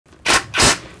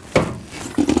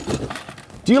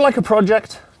Do you like a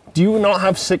project? Do you not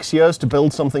have 6 years to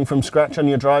build something from scratch on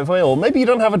your driveway? Or maybe you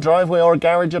don't have a driveway or a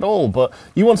garage at all, but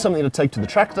you want something to take to the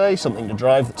track day, something to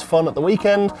drive that's fun at the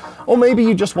weekend, or maybe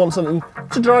you just want something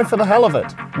to drive for the hell of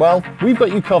it. Well, we've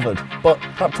got you covered, but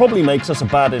that probably makes us a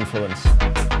bad influence.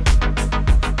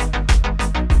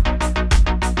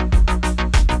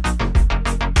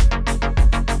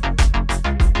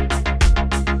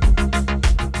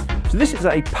 So this is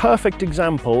a perfect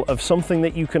example of something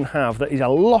that you can have that is a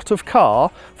lot of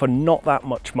car for not that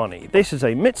much money. This is a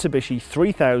Mitsubishi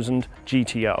 3000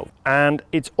 GTO, and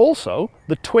it's also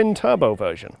the twin turbo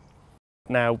version.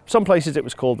 Now, some places it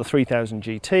was called the 3000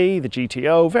 GT, the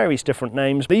GTO, various different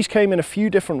names. These came in a few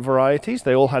different varieties.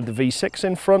 They all had the V6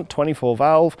 in front, 24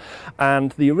 valve,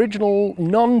 and the original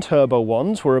non-turbo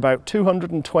ones were about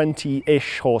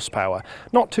 220-ish horsepower.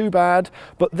 Not too bad,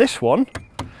 but this one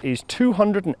is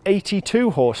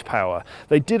 282 horsepower.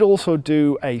 They did also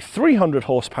do a 300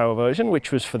 horsepower version,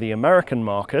 which was for the American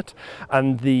market,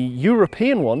 and the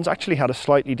European ones actually had a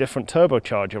slightly different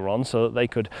turbocharger on so that they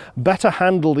could better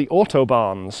handle the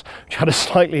autobahns, which had a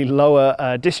slightly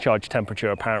lower discharge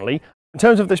temperature apparently. In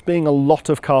terms of this being a lot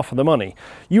of car for the money,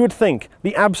 you would think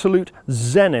the absolute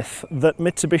zenith that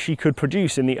Mitsubishi could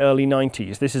produce in the early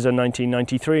 90s, this is a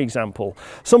 1993 example,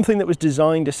 something that was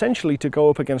designed essentially to go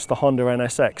up against the Honda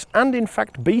NSX and in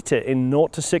fact beat it in 0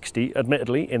 to 60,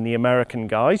 admittedly in the American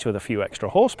guise with a few extra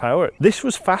horsepower. This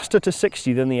was faster to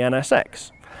 60 than the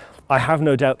NSX. I have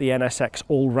no doubt the NSX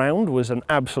all-round was an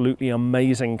absolutely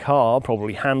amazing car,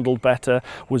 probably handled better,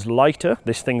 was lighter.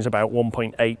 This thing's about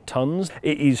 1.8 tons.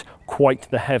 It is quite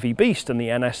the heavy beast, and the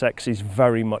NSX is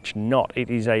very much not. It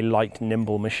is a light,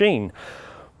 nimble machine.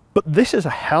 But this is a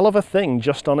hell of a thing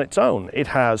just on its own. It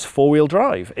has four-wheel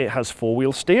drive, it has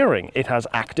four-wheel steering, it has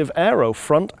active aero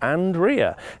front and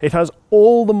rear. It has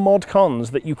all the mod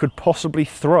cons that you could possibly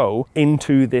throw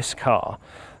into this car.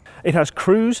 It has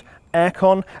cruise,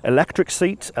 aircon, electric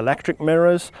seats, electric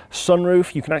mirrors,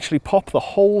 sunroof. You can actually pop the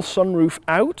whole sunroof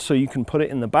out so you can put it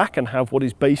in the back and have what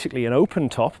is basically an open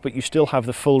top, but you still have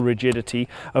the full rigidity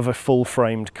of a full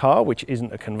framed car, which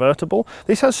isn't a convertible.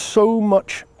 This has so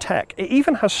much tech. It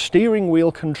even has steering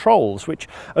wheel controls, which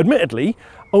admittedly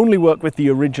only work with the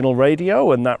original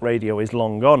radio, and that radio is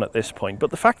long gone at this point. But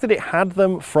the fact that it had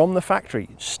them from the factory,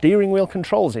 steering wheel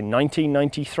controls in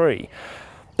 1993,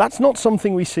 that's not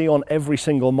something we see on every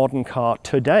single modern car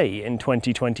today in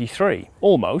 2023.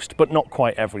 Almost, but not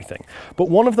quite everything. But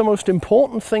one of the most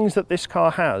important things that this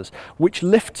car has, which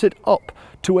lifts it up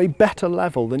to a better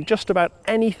level than just about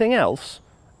anything else,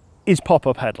 is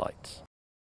pop-up headlights.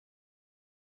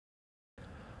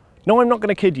 No, I'm not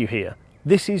going to kid you here.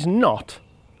 This is not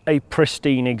a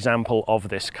pristine example of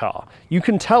this car. You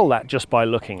can tell that just by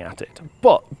looking at it.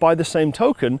 But by the same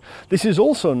token, this is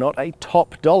also not a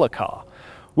top dollar car.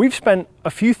 We've spent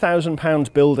a few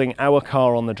 £1,000s building our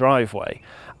car on the driveway,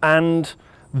 and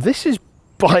this is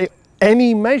by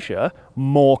any measure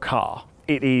more car.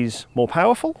 It is more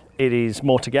powerful, it is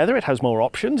more together, it has more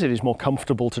options, it is more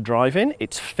comfortable to drive in,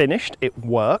 it's finished, it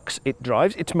works, it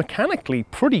drives, it's mechanically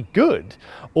pretty good,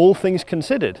 all things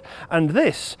considered. And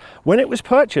this, when it was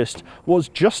purchased, was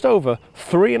just over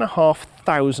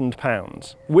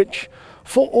 £3,500, which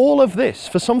for all of this,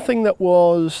 for something that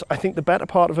was, I think, the better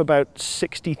part of about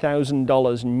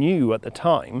 $60,000 new at the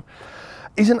time,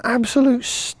 is an absolute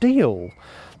steal.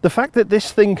 The fact that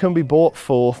this thing can be bought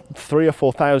for $3,000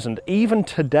 or $4,000, even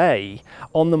today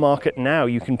on the market now,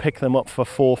 you can pick them up for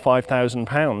 £4,000 or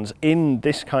 £5,000 in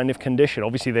this kind of condition.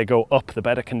 Obviously they go up the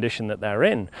better condition that they're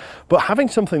in, but having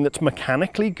something that's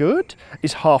mechanically good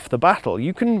is half the battle.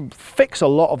 You can fix a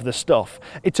lot of the stuff.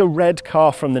 It's a red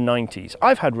car from the 90s.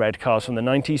 I've had red cars from the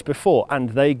 90s before, and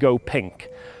they go pink.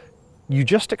 You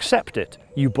just accept it.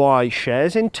 You buy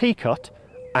shares in T-Cut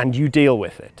and you deal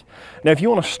with it. Now, if you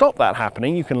want to stop that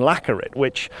happening, you can lacquer it,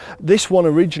 which this one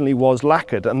originally was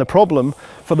lacquered, and the problem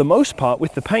for the most part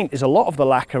with the paint is a lot of the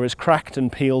lacquer is cracked and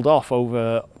peeled off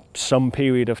over some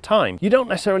period of time. You don't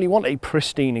necessarily want a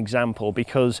pristine example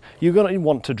because you're going to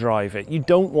want to drive it. You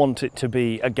don't want it to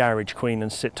be a garage queen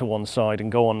and sit to one side and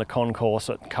go on the concourse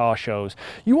at car shows.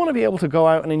 You want to be able to go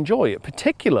out and enjoy it,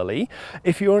 particularly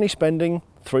if you're only spending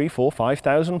 £3,000, £4,000,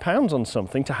 £5,000 on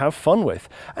something to have fun with.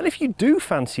 And if you do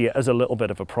fancy it as a little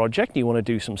bit of a project, you want to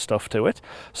do some stuff to it,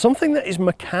 something that is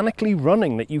mechanically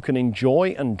running that you can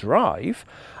enjoy and drive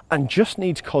and just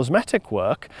needs cosmetic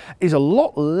work is a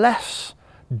lot less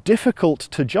difficult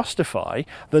to justify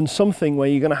than something where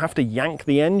you're going to have to yank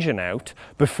the engine out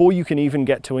before you can even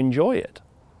get to enjoy it.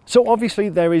 So obviously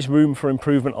there is room for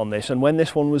improvement on this, and when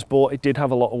this one was bought it did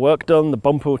have a lot of work done. The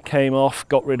bumper came off,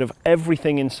 got rid of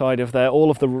everything inside of there,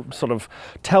 all of the sort of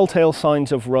telltale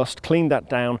signs of rust, cleaned that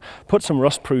down, put some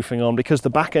rust proofing on, because the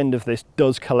back end of this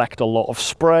does collect a lot of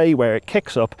spray where it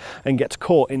kicks up and gets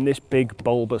caught in this big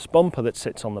bulbous bumper that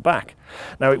sits on the back.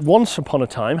 Now it once upon a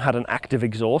time had an active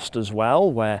exhaust as well,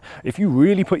 where if you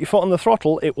really put your foot on the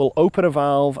throttle it will open a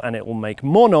valve and it will make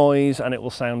more noise and it will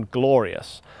sound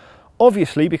glorious.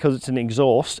 Obviously, because it's an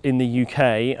exhaust in the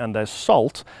UK and there's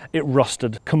salt, it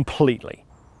rusted completely.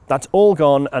 That's all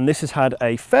gone, and this has had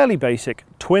a fairly basic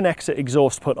twin exit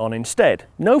exhaust put on instead.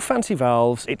 No fancy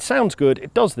valves, it sounds good,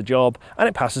 it does the job, and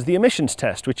it passes the emissions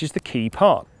test, which is the key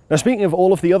part. Now, speaking of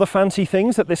all of the other fancy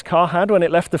things that this car had when it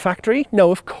left the factory,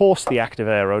 no, of course the active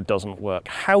aero doesn't work.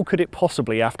 How could it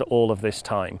possibly after all of this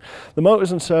time? The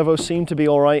motors and servos seem to be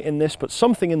all right in this, but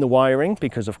something in the wiring,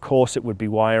 because of course it would be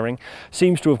wiring,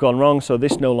 seems to have gone wrong, so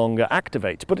this no longer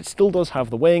activates. But it still does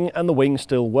have the wing, and the wing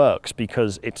still works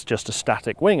because it's just a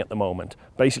static wing at the moment.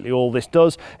 Basically all this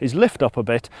does is lift up a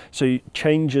bit, so it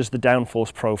changes the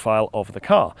downforce profile of the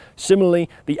car. Similarly,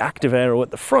 the active aero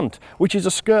at the front, which is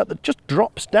a skirt that just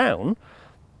drops down,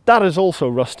 that is also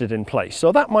rusted in place.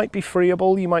 So that might be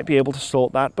freeable, you might be able to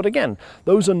sort that, but again,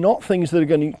 those are not things that are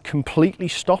going to completely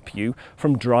stop you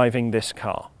from driving this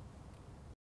car.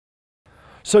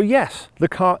 So yes, the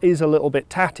car is a little bit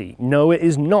tatty. No, it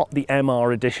is not the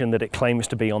MR edition that it claims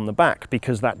to be on the back,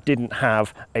 because that didn't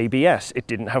have ABS, it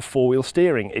didn't have four-wheel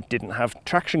steering, it didn't have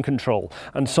traction control,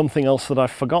 and something else that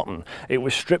I've forgotten. It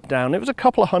was stripped down, it was a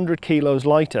couple of 100 kilos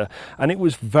lighter, and it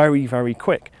was very, very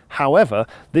quick. However,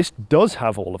 this does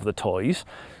have all of the toys,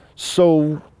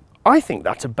 so I think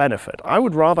that's a benefit. I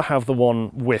would rather have the one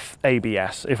with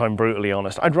ABS, if I'm brutally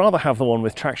honest. I'd rather have the one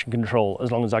with traction control, as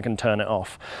long as I can turn it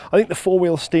off. I think the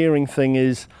four-wheel steering thing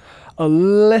is a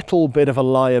little bit of a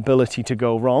liability to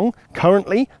go wrong.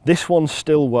 Currently, this one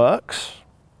still works.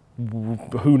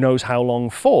 Who knows how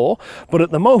long for, but at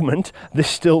the moment this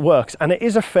still works, and it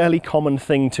is a fairly common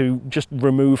thing to just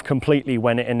remove completely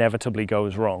when it inevitably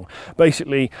goes wrong.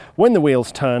 Basically, when the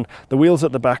wheels turn, the wheels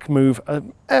at the back move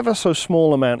an ever so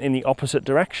small amount in the opposite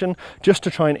direction just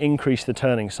to try and increase the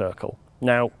turning circle.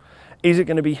 Now, is it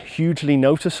going to be hugely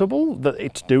noticeable that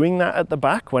it's doing that at the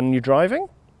back when you're driving?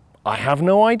 I have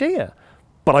no idea,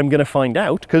 but I'm going to find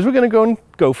out because we're going to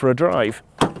go for a drive.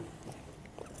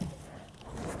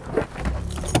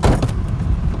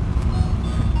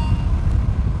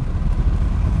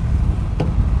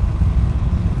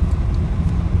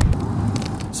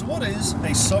 What is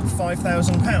a sub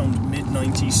 £5,000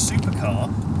 mid-90s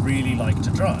supercar really like to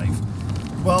drive?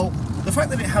 Well, the fact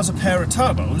that it has a pair of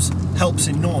turbos helps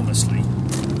enormously.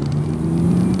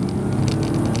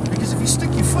 Because if you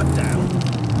stick your foot down,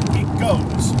 it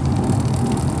goes.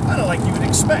 Kind of like you would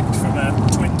expect from a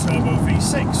twin-turbo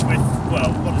V6 with,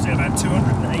 well, what is it, about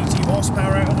 280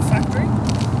 horsepower out of the factory?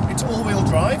 It's all-wheel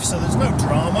drive, so there's no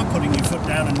drama putting your foot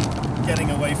down and getting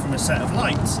away from a set of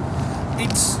lights.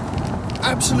 It's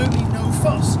absolutely no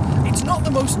fuss. It's not the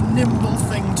most nimble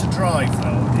thing to drive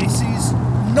though. This is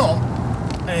not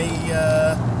a,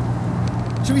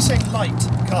 should we say light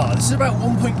car. This is about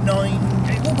 1.8,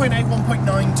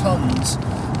 1.9 tons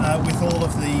with all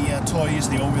of the toys,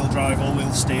 the all-wheel drive,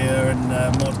 all-wheel steer and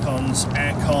mod-cons,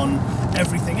 aircon,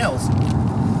 everything else.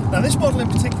 Now this model in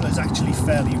particular is actually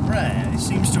fairly rare. It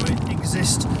seems to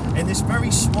exist in this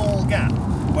very small gap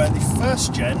where the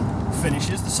first gen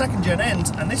finishes, the second gen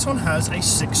ends, and this one has a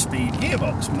 6-speed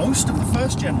gearbox. Most of the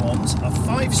first gen ones are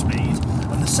 5-speed,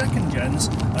 and the second gens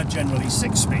are generally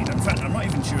 6-speed. In fact, I'm not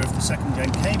even sure if the second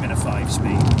gen came in a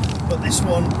 5-speed, but this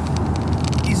one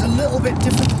is a little bit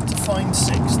difficult to find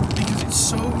 6th because it's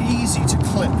so easy to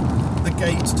clip the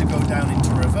gate to go down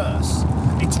into reverse.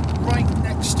 It's right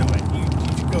next to it. You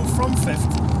go from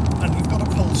 5th and you've got to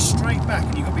pull straight back,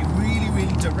 and you've got to be really,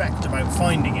 really direct about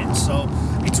finding it. So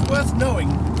it's worth knowing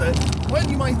that when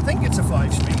you might think it's a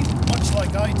 5-speed, much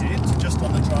like I did just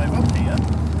on the drive up here,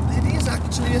 it is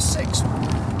actually a 6.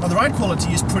 Now the ride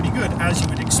quality is pretty good, as you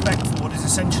would expect for what is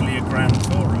essentially a Grand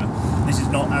Tourer. This is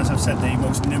not, as I've said, the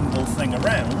most nimble thing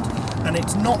around, and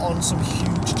it's not on some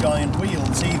huge giant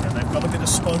wheels either. They've got a bit of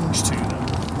sponge to them,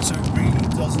 so it really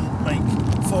doesn't make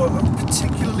for a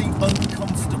particularly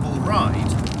uncomfortable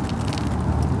ride.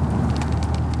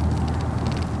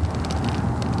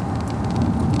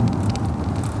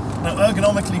 Now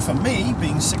ergonomically for me,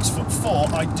 being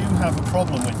 6'4", I do have a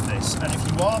problem with this, and if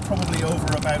you are probably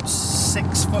over about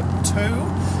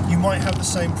 6'2", you might have the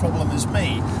same problem as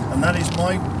me, and that is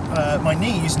my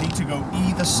knees need to go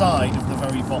either side of the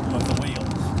very bottom of the wheel.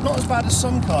 Not as bad as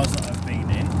some cars that I've been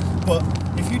in, but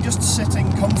if you're just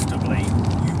sitting comfortably,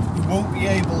 you won't be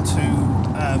able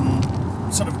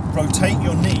to sort of rotate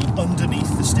your knee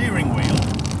underneath the steering wheel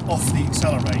off the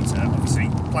accelerator. Obviously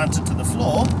planted to the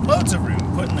floor, loads of room.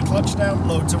 Putting the clutch down,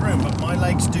 loads of room, but my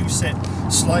legs do sit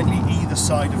slightly either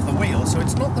side of the wheel, so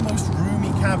it's not the most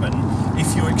roomy cabin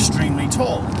if you're extremely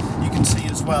tall. You can see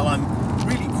as well I'm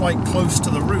really quite close to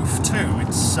the roof too.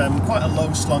 It's quite a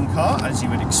low slung car, as you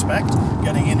would expect.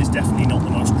 Getting in is definitely not the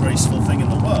most graceful thing in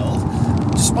the world.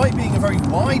 Despite being a very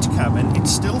wide cabin, it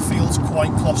still feels quite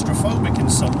claustrophobic in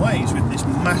some ways, with this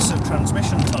massive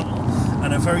transmission tunnel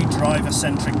and a very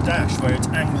driver-centric dash where it's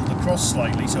angled across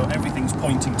slightly so everything's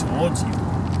pointing towards you.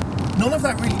 None of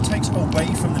that really takes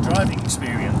away from the driving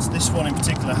experience. This one in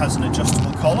particular has an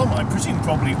adjustable column. I presume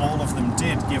probably all of them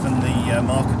did, given the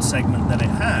market segment that it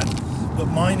had. But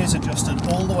mine is adjusted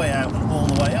all the way out and all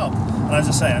the way up. And as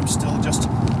I say, I'm still just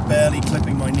barely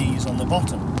clipping my knees on the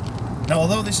bottom. Now,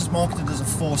 although this is marketed as a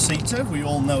 4-seater, we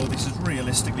all know this is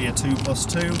realistically a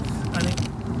 2+2,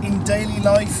 and in daily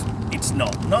life, it's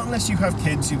not. Not unless you have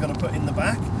kids you've got to put in the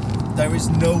back. There is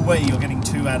no way you're getting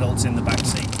 2 adults in the back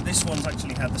seat. This one's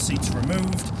actually had the seats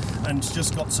removed and it's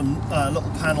just got some little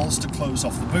panels to close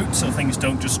off the boot so things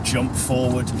don't just jump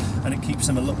forward, and it keeps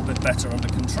them a little bit better under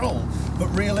control. But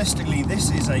realistically, this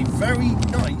is a very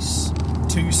nice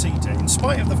 2-seater. In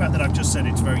spite of the fact that I've just said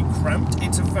it's very cramped,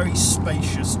 it's a very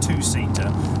spacious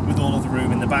 2-seater with all of the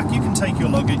room in the back. You can take your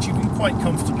luggage, you can quite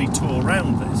comfortably tour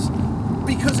around this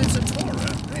because it's a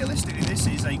tourer. Realistically, this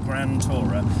is a grand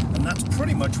tourer, and that's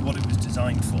pretty much what it was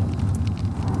designed for.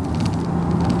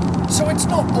 So it's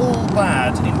not all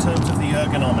bad in terms of the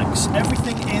ergonomics.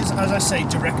 Everything is, as I say,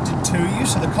 directed to you,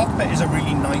 so the cockpit is a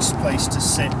really nice place to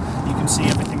sit. You can see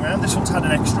everything around. This one's had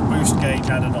an extra boost gauge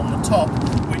added on the top,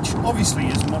 which obviously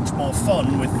is much more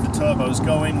fun with the turbos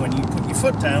going. When you put your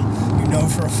foot down, you know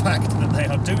for a fact that they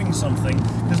are doing something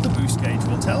because the boost gauge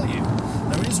will tell you.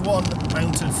 There is one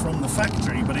mounted from the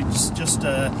factory, but it's just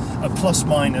a plus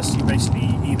minus. You're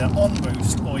basically either on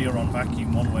boost or you're on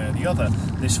vacuum, one way or the other.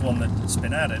 This one that's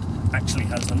been added actually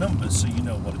has the numbers, so you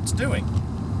know what it's doing.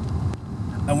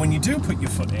 And when you do put your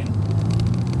foot in,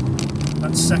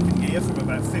 that's second gear from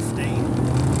about 15,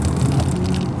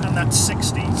 and that's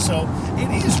 60. So it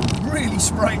is really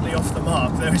sprightly off the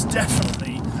mark. There is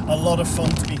definitely a lot of fun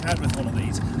to be had with one of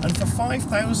these. And for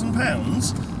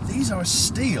 £5,000, these are a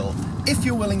steal if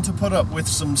you're willing to put up with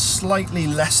some slightly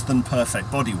less than perfect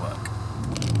bodywork.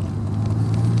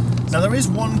 Now, there is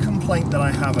one complaint that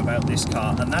I have about this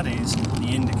car, and that is the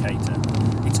indicator.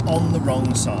 It's on the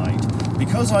wrong side.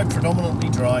 Because I predominantly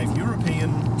drive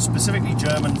European, specifically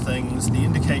German things, the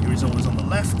indicator is always on the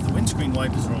left, the windscreen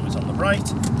wipers are always on the right,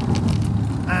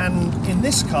 and in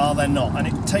this car they're not, and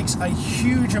it takes a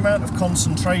huge amount of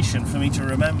concentration for me to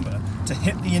remember to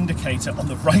hit the indicator on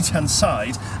the right-hand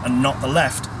side and not the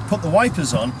left, put the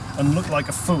wipers on and look like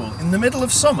a fool in the middle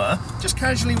of summer, just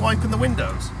casually wiping the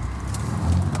windows.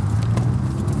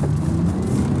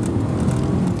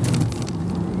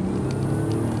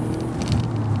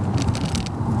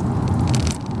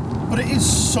 But it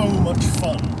is so much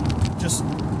fun just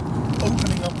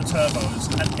opening up the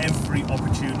turbos at every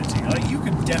opportunity. Like, you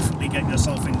could definitely get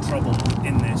yourself in trouble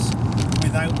in this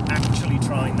without actually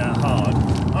trying that hard.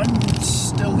 I'm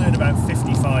still doing about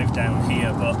 55 down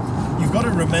here, but you've got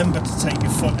to remember to take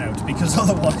your foot out because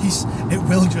otherwise it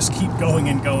will just keep going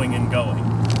and going and going.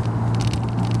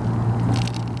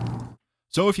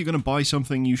 So if you're going to buy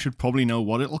something, you should probably know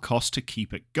what it'll cost to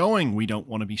keep it going. We don't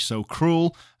want to be so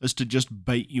cruel as to just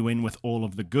bait you in with all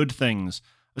of the good things.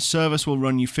 A service will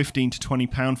run you £15 to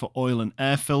 £20 for oil and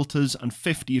air filters, and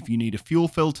 £50 if you need a fuel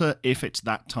filter, if it's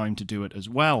that time to do it as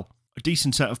well. A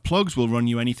decent set of plugs will run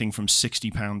you anything from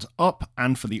 £60 up,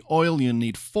 and for the oil you'll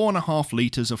need 4.5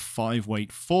 litres of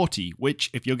 5-weight 40, which,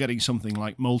 if you're getting something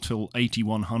like Motul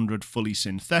 8100 fully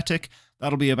synthetic,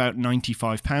 that'll be about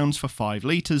 £95 for 5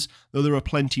 litres, though there are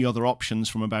plenty other options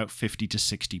from about £50 to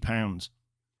 £60.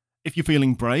 If you're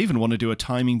feeling brave and want to do a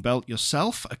timing belt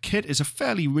yourself, a kit is a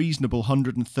fairly reasonable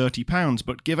 £130,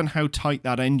 but given how tight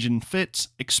that engine fits,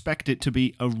 expect it to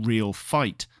be a real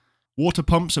fight. Water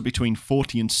pumps are between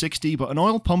 £40 and £60, but an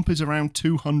oil pump is around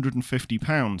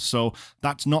 £250, so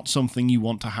that's not something you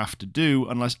want to have to do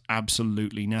unless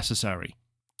absolutely necessary.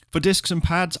 For discs and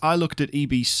pads, I looked at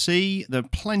EBC. There are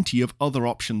plenty of other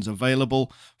options available.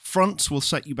 Fronts will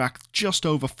set you back just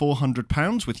over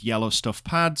 £400 with yellow stuff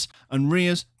pads, and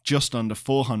rears just under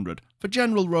 £400. For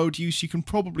general road use, you can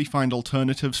probably find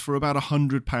alternatives for about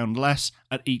 £100 less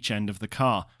at each end of the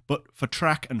car, but for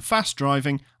track and fast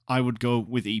driving, I would go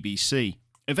with EBC.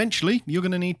 Eventually, you're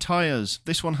going to need tyres.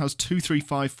 This one has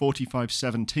 235 45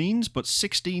 17s, but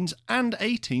 16s and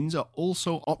 18s are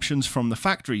also options from the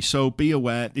factory, so be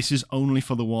aware this is only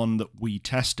for the one that we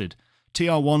tested.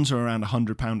 TR1s are around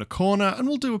 £100 a corner and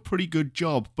will do a pretty good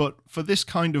job, but for this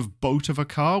kind of boat of a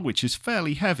car, which is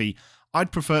fairly heavy,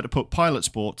 I'd prefer to put Pilot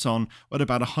Sports on at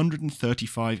about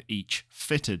 135 each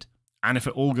fitted. And if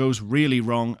it all goes really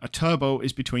wrong, a turbo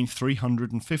is between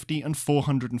 £350 and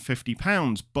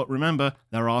 £450, but remember,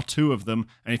 there are two of them,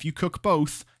 and if you cook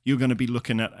both, you're going to be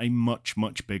looking at a much,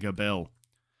 much bigger bill.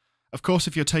 Of course,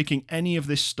 if you're taking any of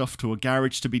this stuff to a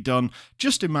garage to be done,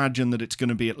 just imagine that it's going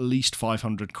to be at least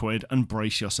 500 quid and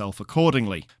brace yourself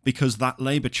accordingly, because that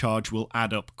labour charge will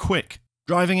add up quick.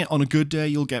 Driving it on a good day,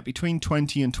 you'll get between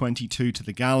 20 and 22 to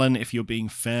the gallon if you're being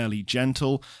fairly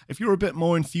gentle. If you're a bit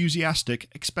more enthusiastic,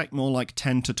 expect more like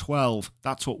 10 to 12.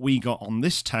 That's what we got on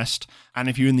this test. And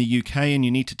if you're in the UK and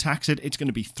you need to tax it, it's going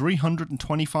to be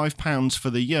 £325 for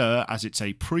the year, as it's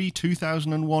a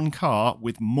pre-2001 car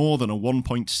with more than a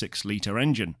 1.6 litre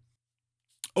engine.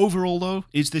 Overall though,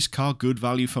 is this car good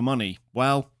value for money?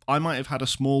 Well, I might have had a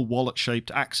small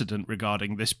wallet-shaped accident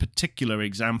regarding this particular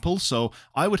example, so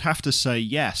I would have to say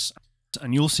yes.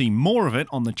 And you'll see more of it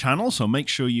on the channel, so make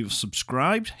sure you've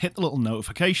subscribed, hit the little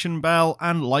notification bell,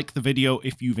 and like the video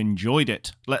if you've enjoyed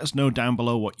it. Let us know down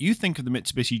below what you think of the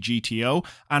Mitsubishi GTO,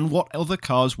 and what other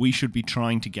cars we should be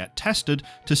trying to get tested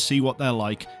to see what they're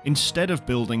like, instead of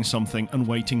building something and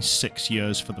waiting 6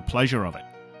 years for the pleasure of it.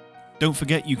 Don't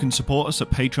forget you can support us at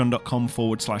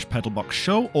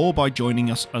patreon.com/pedalboxshow or by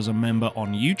joining us as a member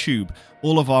on YouTube.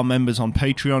 All of our members on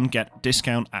Patreon get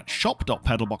discount at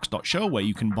shop.pedalbox.show where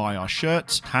you can buy our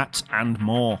shirts, hats and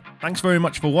more. Thanks very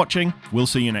much for watching. We'll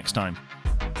see you next time.